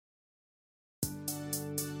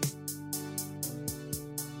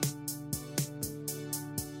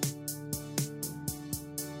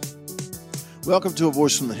Welcome to A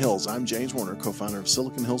Voice from the Hills. I'm James Warner, co-founder of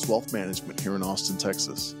Silicon Hills Wealth Management here in Austin,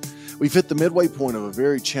 Texas. We've hit the midway point of a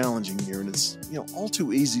very challenging year, and it's all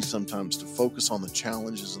too easy sometimes to focus on the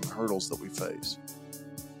challenges and the hurdles that we face.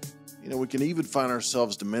 We can even find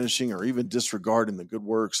ourselves diminishing or even disregarding the good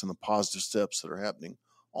works and the positive steps that are happening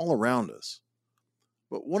all around us.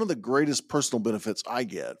 But one of the greatest personal benefits I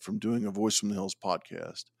get from doing A Voice from the Hills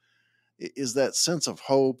podcast is that sense of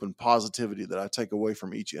hope and positivity that I take away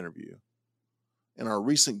from each interview. And our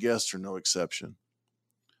recent guests are no exception.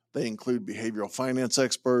 They include behavioral finance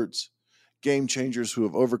experts, game changers who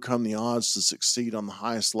have overcome the odds to succeed on the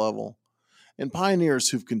highest level, and pioneers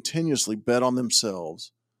who've continuously bet on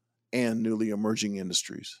themselves and newly emerging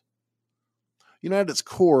industries. At its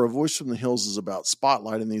core, A Voice from the Hills is about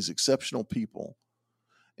spotlighting these exceptional people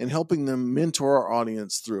and helping them mentor our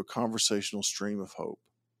audience through a conversational stream of hope.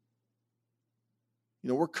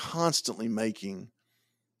 We're constantly making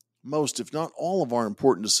most, if not all, of our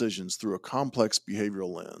important decisions through a complex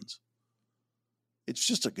behavioral lens. It's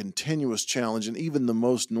just a continuous challenge in even the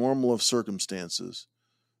most normal of circumstances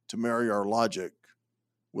to marry our logic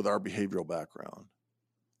with our behavioral background.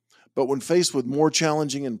 But when faced with more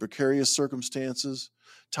challenging and precarious circumstances,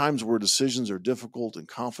 times where decisions are difficult and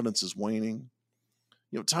confidence is waning,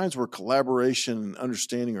 times where collaboration and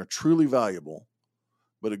understanding are truly valuable,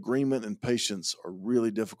 but agreement and patience are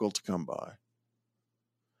really difficult to come by.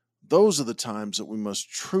 Those are the times that we must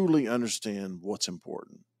truly understand what's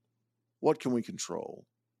important. What can we control?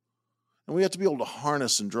 And we have to be able to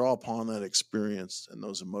harness and draw upon that experience and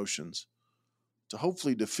those emotions to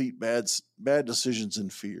hopefully defeat bad decisions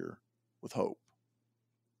and fear with hope.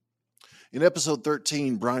 In episode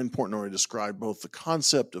 13, Brian Portnoy described both the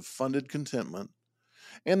concept of funded contentment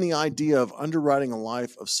and the idea of underwriting a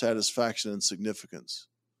life of satisfaction and significance,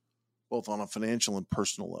 both on a financial and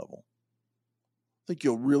personal level. I think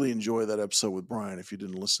you'll really enjoy that episode with Brian if you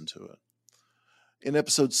didn't listen to it. In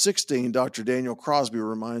episode 16, Dr. Daniel Crosby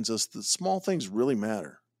reminds us that small things really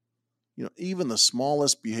matter. Even the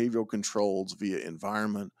smallest behavioral controls via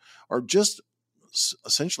environment are just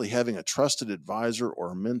essentially having a trusted advisor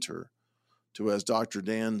or a mentor to, as Dr.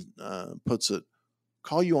 Dan puts it,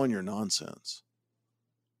 call you on your nonsense,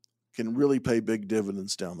 can really pay big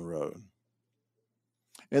dividends down the road.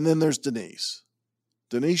 And then there's Denise.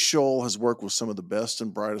 Denise Scholl has worked with some of the best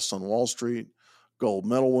and brightest on Wall Street, gold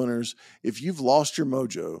medal winners. If you've lost your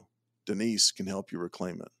mojo, Denise can help you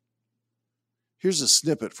reclaim it. Here's a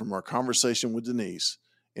snippet from our conversation with Denise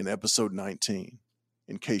in episode 19,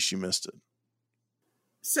 in case you missed it.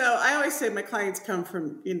 So I always say my clients come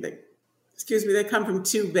from, they come from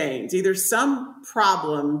two veins, either some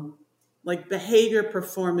problem, like behavior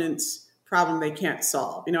performance problem they can't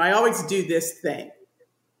solve. I always do this thing.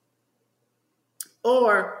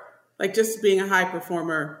 Or like just being a high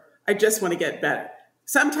performer, I just want to get better.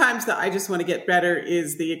 Sometimes the I just want to get better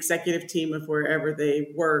is the executive team of wherever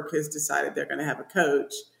they work has decided they're going to have a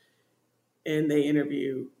coach, and they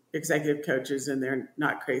interview executive coaches and they're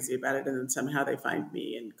not crazy about it. And then somehow they find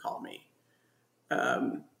me and call me.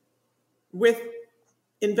 With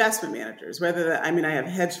investment managers, I have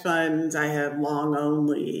hedge funds, I have long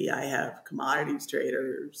only, I have commodities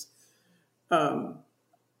traders.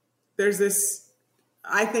 There's this,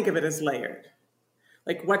 I think of it as layered.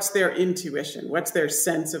 Like, what's their intuition? What's their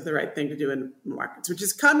sense of the right thing to do in markets, which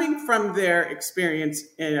is coming from their experience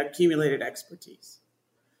and accumulated expertise.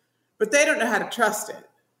 But they don't know how to trust it,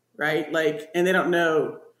 right? And they don't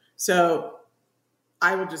know. So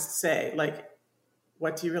I will just say,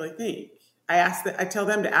 what do you really think? I tell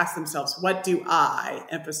them to ask themselves, what do I,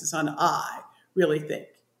 emphasis on I, really think?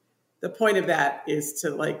 The point of that is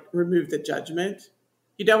to remove the judgment.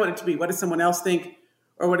 You don't want it to be, what does someone else think?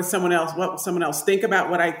 Or what will someone else think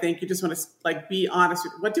about what I think? You just want to be honest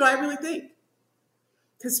with, what do I really think?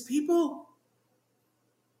 Because people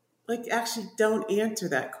actually don't answer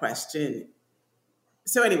that question.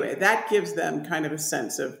 So anyway, that gives them kind of a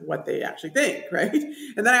sense of what they actually think, right?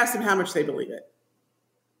 And then I ask them how much they believe it,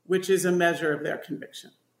 which is a measure of their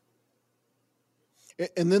conviction.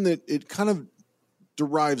 And then it kind of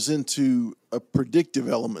derives into a predictive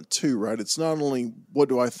element too, right? It's not only what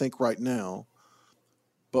do I think right now,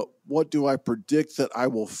 but what do I predict that I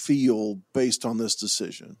will feel based on this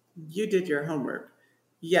decision? You did your homework.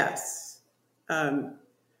 Yes.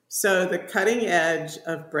 So the cutting edge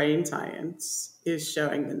of brain science is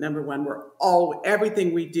showing that, number one,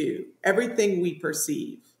 everything we do, everything we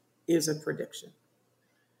perceive is a prediction.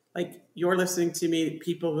 You're listening to me,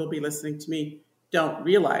 people will be listening to me, don't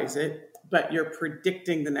realize it, but you're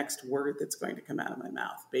predicting the next word that's going to come out of my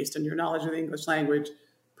mouth based on your knowledge of the English language,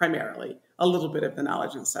 primarily, a little bit of the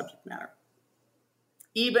knowledge of the subject matter.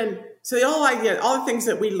 Even so, the whole idea, all the things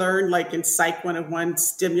that we learned, like in Psych 101,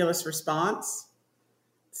 stimulus response,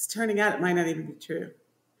 it's turning out it might not even be true.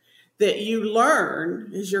 That you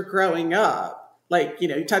learn as you're growing up, like,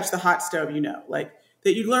 you touch the hot stove, like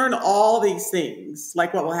that you learn all these things,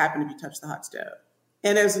 like what will happen if you touch the hot stove.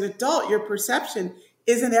 And as an adult, your perception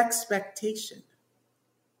is an expectation,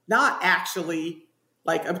 not actually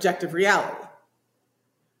like objective reality.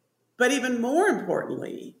 But even more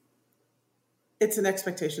importantly, it's an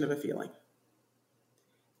expectation of a feeling.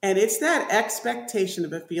 And it's that expectation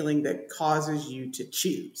of a feeling that causes you to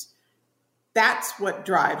choose. That's what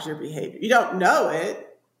drives your behavior. You don't know it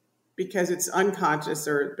because it's unconscious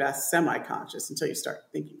or at best semi-conscious until you start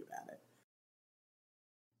thinking about it.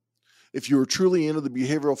 If you are truly into the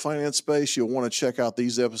behavioral finance space, you'll want to check out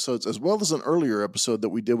these episodes as well as an earlier episode that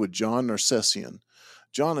we did with John Narcessian.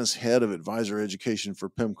 John is head of advisor education for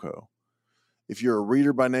PIMCO. If you're a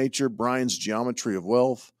reader by nature, Brian's Geometry of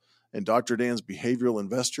Wealth and Dr. Dan's Behavioral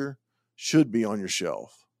Investor should be on your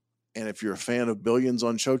shelf. And if you're a fan of Billions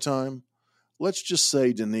on Showtime, let's just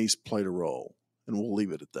say Denise played a role, and we'll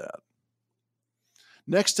leave it at that.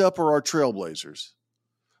 Next up are our trailblazers.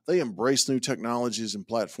 They embrace new technologies and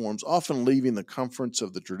platforms, often leaving the comforts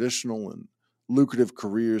of the traditional and lucrative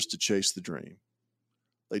careers to chase the dream.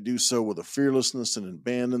 They do so with a fearlessness and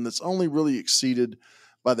abandon that's only really exceeded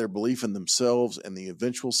by their belief in themselves and the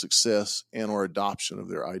eventual success and or adoption of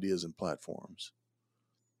their ideas and platforms.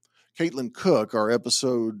 Caitlin Cook, our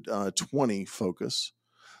episode 20 focus,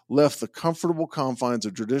 left the comfortable confines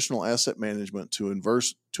of traditional asset management to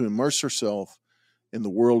immerse herself in the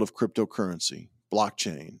world of cryptocurrency,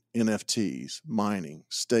 blockchain, NFTs, mining,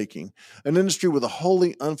 staking, an industry with a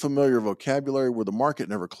wholly unfamiliar vocabulary where the market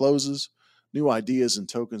never closes, new ideas and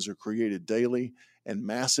tokens are created daily, and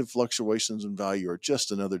massive fluctuations in value are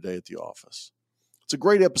just another day at the office. It's a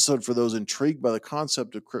great episode for those intrigued by the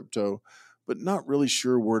concept of crypto, but not really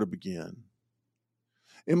sure where to begin.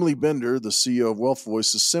 Emily Bender, the CEO of Wealth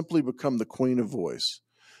Voice, has simply become the queen of voice.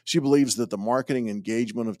 She believes that the marketing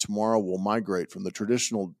engagement of tomorrow will migrate from the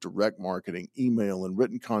traditional direct marketing, email, and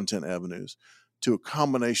written content avenues to a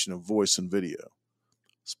combination of voice and video.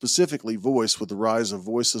 Specifically, voice with the rise of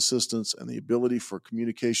voice assistants and the ability for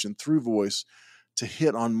communication through voice to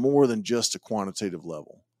hit on more than just a quantitative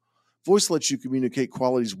level. Voice lets you communicate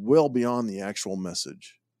qualities well beyond the actual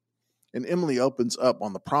message. And Emily opens up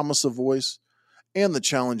on the promise of voice and the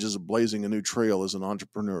challenges of blazing a new trail as an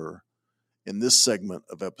entrepreneur in this segment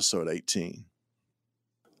of episode 18.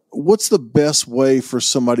 What's the best way for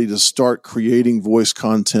somebody to start creating voice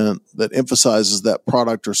content that emphasizes that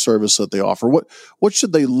product or service that they offer? What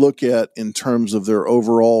should they look at in terms of their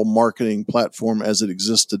overall marketing platform as it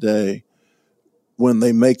exists today when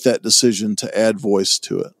they make that decision to add voice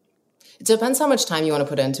to it? It depends how much time you want to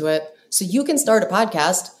put into it. So you can start a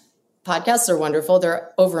podcast. Podcasts are wonderful. There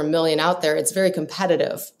are over 1 million out there. It's very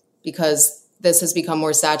competitive because this has become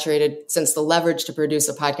more saturated since the leverage to produce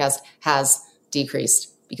a podcast has decreased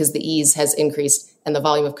because the ease has increased and the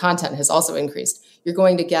volume of content has also increased. You're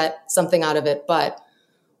going to get something out of it, but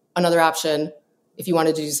another option, if you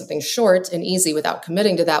wanted to do something short and easy without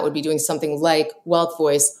committing to that, would be doing something like Wealth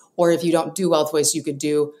Voice. Or if you don't do Wealth Voice, you could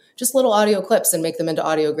do just little audio clips and make them into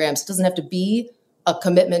audiograms. It doesn't have to be a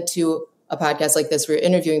commitment to a podcast like this where you're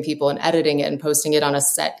interviewing people and editing it and posting it on a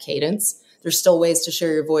set cadence. There's still ways to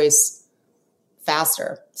share your voice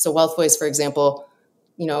faster. So Wealth Voice, for example,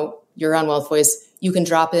 you're on Wealth Voice, you can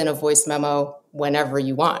drop in a voice memo whenever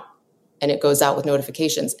you want and it goes out with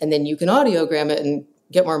notifications. And then you can audiogram it and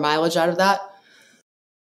get more mileage out of that.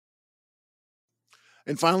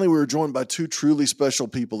 And finally, we were joined by two truly special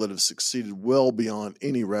people that have succeeded well beyond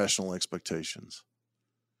any rational expectations.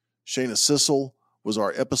 Shayna Sissel was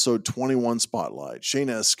our episode 21 spotlight.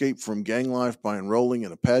 Shayna escaped from gang life by enrolling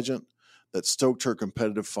in a pageant that stoked her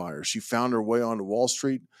competitive fire. She found her way onto Wall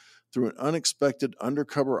Street through an unexpected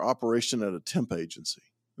undercover operation at a temp agency.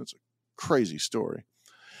 That's a crazy story.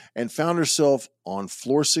 And found herself on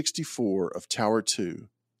floor 64 of Tower 2,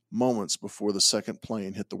 moments before the second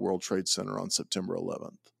plane hit the World Trade Center on September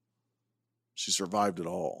 11th. She survived it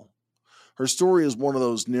all. Her story is one of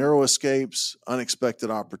those narrow escapes, unexpected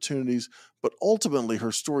opportunities, but ultimately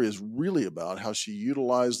her story is really about how she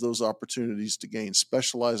utilized those opportunities to gain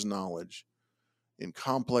specialized knowledge in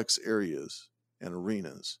complex areas and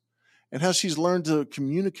arenas, and how she's learned to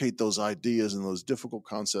communicate those ideas and those difficult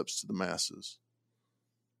concepts to the masses.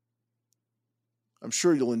 I'm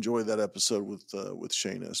sure you'll enjoy that episode with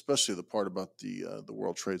Shayna, especially the part about the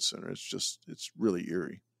World Trade Center. It's really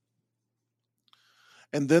eerie.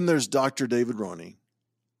 And then there's Dr. David Roney.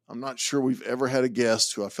 I'm not sure we've ever had a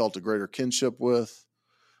guest who I felt a greater kinship with,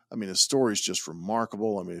 I mean, his story is just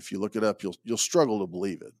remarkable. I mean, if you look it up, you'll struggle to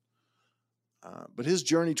believe it. But his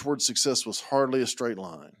journey towards success was hardly a straight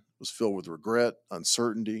line. It was filled with regret,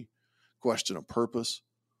 uncertainty, question of purpose.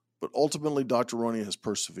 But ultimately, Dr. Roney has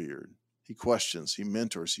persevered. He questions, he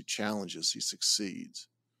mentors, he challenges, he succeeds.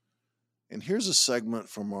 And here's a segment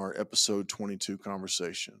from our episode 22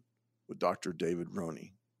 conversation with Dr. David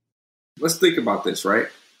Roney. Let's think about this, right?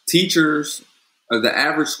 Teachers, the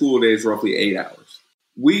average school day is roughly 8 hours.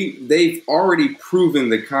 They've already proven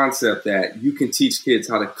the concept that you can teach kids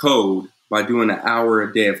how to code by doing an hour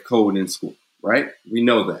a day of code in school, right? We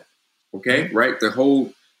know that, okay? Right? The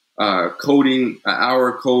whole coding,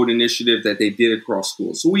 hour code initiative that they did across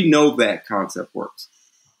schools. So we know that concept works.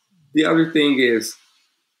 The other thing is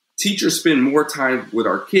teachers spend more time with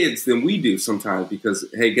our kids than we do sometimes because,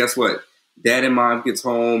 hey, guess what? Dad and mom gets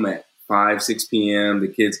home at 5, 6 p.m. The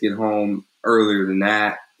kids get home earlier than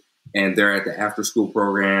that, and they're at the after-school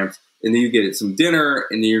programs. And then you get some dinner,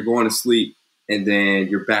 and then you're going to sleep, and then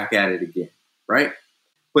you're back at it again, right?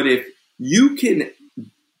 But if you can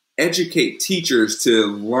educate teachers to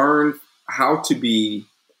learn how to be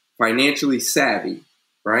financially savvy,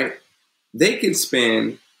 right? They can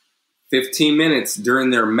spend 15 minutes during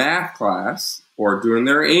their math class or during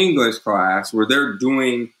their English class where they're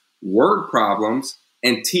doing word problems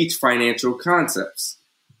and teach financial concepts,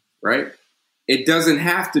 right? It doesn't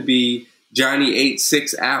have to be Johnny ate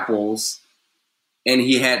 6 apples and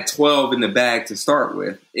he had 12 in the bag to start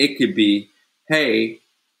with. It could be, hey,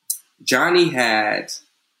 Johnny had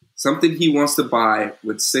something he wants to buy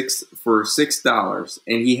for $6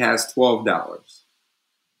 and he has $12.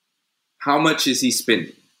 How much is he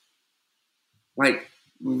spending? Like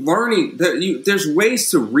learning, there's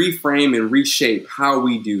ways to reframe and reshape how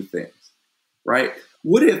we do things, right?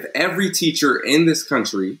 What if every teacher in this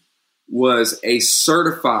country was a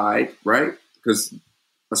certified, right? Because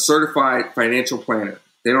a certified financial planner,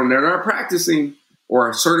 they're not practicing, or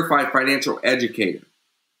a certified financial educator.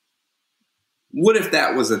 What if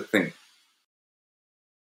that was a thing?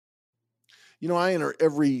 You know, I enter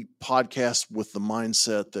every podcast with the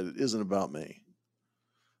mindset that it isn't about me.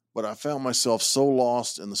 But I found myself so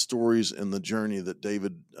lost in the stories and the journey that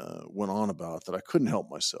David went on about that I couldn't help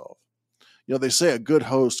myself. You know, they say a good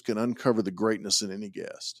host can uncover the greatness in any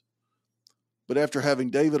guest. But after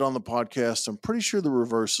having David on the podcast, I'm pretty sure the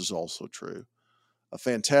reverse is also true. A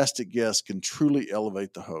fantastic guest can truly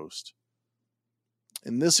elevate the host.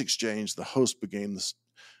 In this exchange, the host became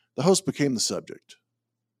the subject,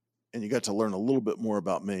 and you got to learn a little bit more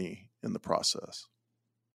about me in the process.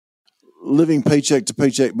 Living paycheck to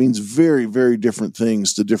paycheck means very, very different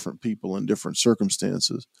things to different people in different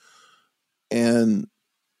circumstances. And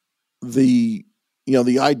the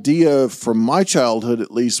idea from my childhood,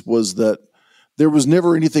 at least, was that there was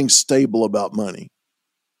never anything stable about money.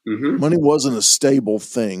 Mm-hmm. Money wasn't a stable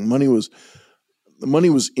thing. Money was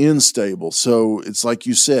unstable. So it's like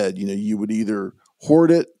you said, you know, you would either hoard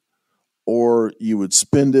it or you would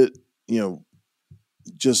spend it,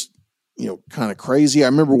 just, kind of crazy. I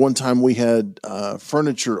remember one time we had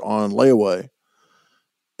furniture on layaway,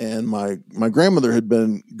 and my grandmother had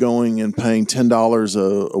been going and paying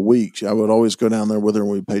 $10 a week. I would always go down there with her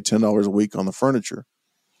and we'd pay $10 a week on the furniture.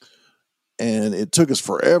 And it took us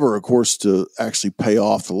forever, of course, to actually pay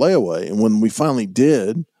off the layaway. And when we finally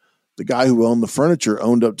did, the guy who owned the furniture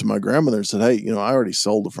owned up to my grandmother and said, "Hey, I already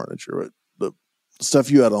sold the furniture. The stuff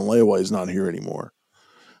you had on layaway is not here anymore."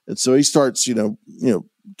 And so he starts,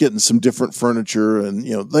 getting some different furniture, and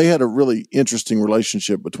they had a really interesting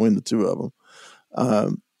relationship between the two of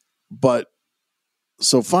them. But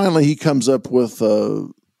so finally, he comes up with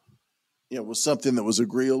with something that was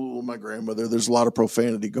agreeable with my grandmother. There's a lot of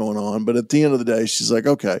profanity going on, but at the end of the day, she's like,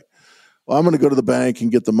 "Okay, well, I'm going to go to the bank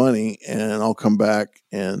and get the money, and I'll come back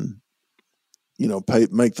and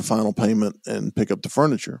make the final payment and pick up the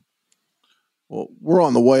furniture." Well, we're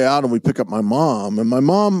on the way out and we pick up my mom, and my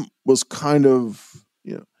mom was kind of,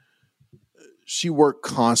 she worked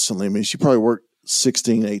constantly. I mean, she probably worked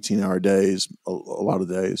 16, 18-hour days, a lot of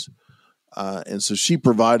days. And so she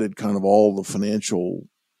provided kind of all the financial,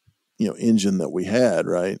 engine that we had,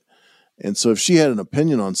 right? And so if she had an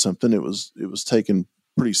opinion on something, it was taken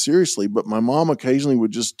pretty seriously. But my mom occasionally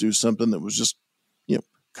would just do something that was just,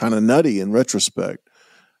 kind of nutty in retrospect.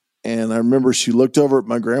 And I remember she looked over at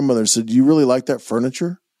my grandmother and said, "Do you really like that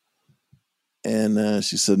furniture?" And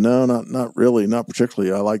she said, "No, not really, not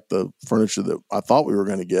particularly. I like the furniture that I thought we were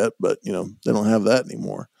going to get, but they don't have that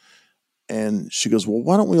anymore." And she goes, "Well,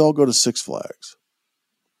 why don't we all go to Six Flags?"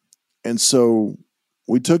 And so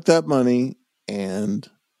we took that money and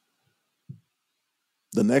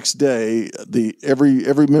the next day,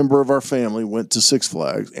 every member of our family went to Six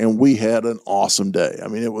Flags, and we had an awesome day. I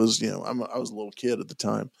mean, it was, I was a little kid at the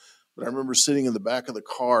time, but I remember sitting in the back of the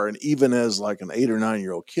car, and even as like an 8 or 9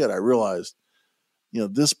 year old kid, I realized,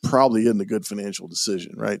 this probably isn't a good financial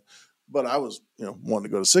decision, right? But I was, wanting to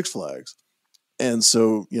go to Six Flags. And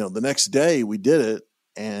so, the next day we did it.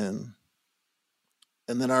 And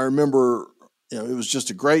then I remember, it was just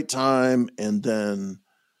a great time. And then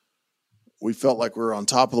we felt like we were on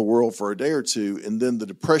top of the world for a day or two. And then the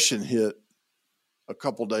depression hit a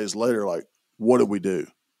couple days later. Like, what did we do?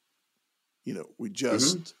 We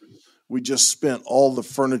just spent all the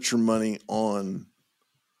furniture money on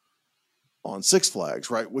Six Flags,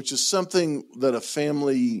 right? Which is something that a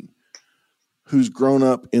family who's grown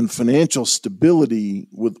up in financial stability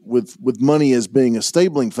with money as being a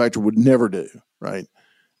stabling factor would never do, right?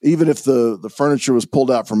 Even if the furniture was pulled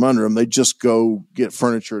out from under them, they'd just go get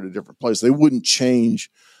furniture at a different place. They wouldn't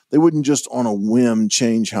just on a whim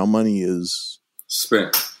change how money is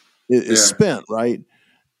spent. Is spent, right?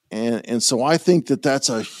 And so I think that that's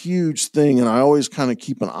a huge thing. And I always kind of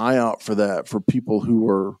keep an eye out for that for people who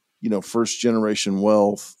are, first generation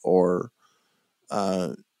wealth or,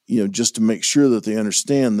 just to make sure that they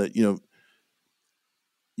understand that,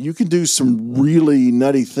 you can do some really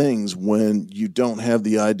nutty things when you don't have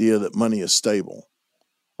the idea that money is stable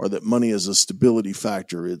or that money is a stability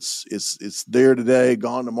factor. It's there today,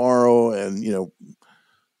 gone tomorrow. And,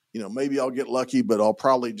 maybe I'll get lucky, but I'll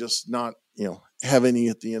probably just not, have any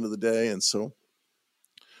at the end of the day. And so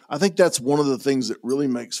I think that's one of the things that really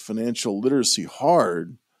makes financial literacy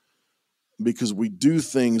hard, because we do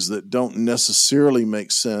things that don't necessarily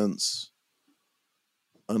make sense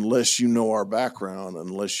unless you know our background,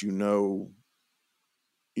 unless you know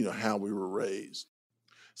how we were raised.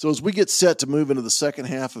 So as we get set to move into the second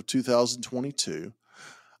half of 2022,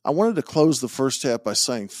 I wanted to close the first half by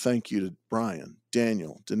saying thank you to Brian,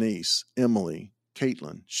 Daniel, Denise, Emily,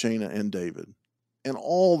 Caitlin, Shayna, and David, and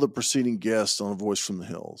all the preceding guests on A Voice from the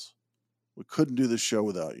Hills. We couldn't do this show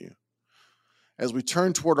without you. As we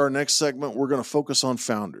turn toward our next segment, we're going to focus on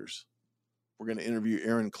founders. We're going to interview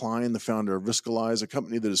Aaron Klein, the founder of Riskalyze, a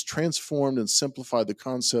company that has transformed and simplified the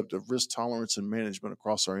concept of risk tolerance and management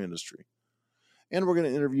across our industry. And we're going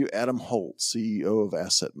to interview Adam Holt, CEO of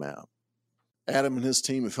Asset Map. Adam and his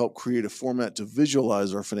team have helped create a format to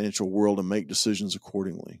visualize our financial world and make decisions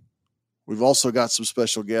accordingly. We've also got some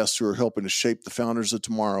special guests who are helping to shape the founders of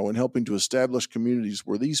tomorrow and helping to establish communities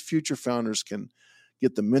where these future founders can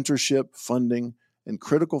get the mentorship, funding, and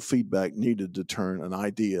critical feedback needed to turn an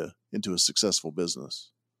idea into a successful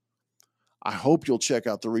business. I hope you'll check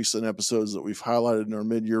out the recent episodes that we've highlighted in our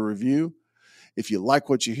mid-year review. If you like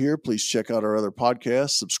what you hear, please check out our other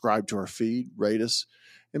podcasts, subscribe to our feed, rate us,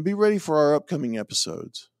 and be ready for our upcoming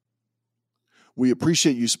episodes. We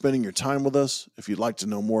appreciate you spending your time with us. If you'd like to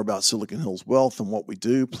know more about Silicon Hills Wealth and what we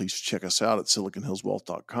do, please check us out at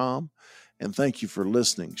siliconhillswealth.com. And thank you for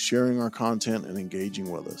listening, sharing our content, and engaging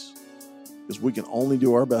with us, because we can only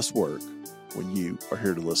do our best work when you are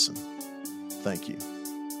here to listen. Thank you.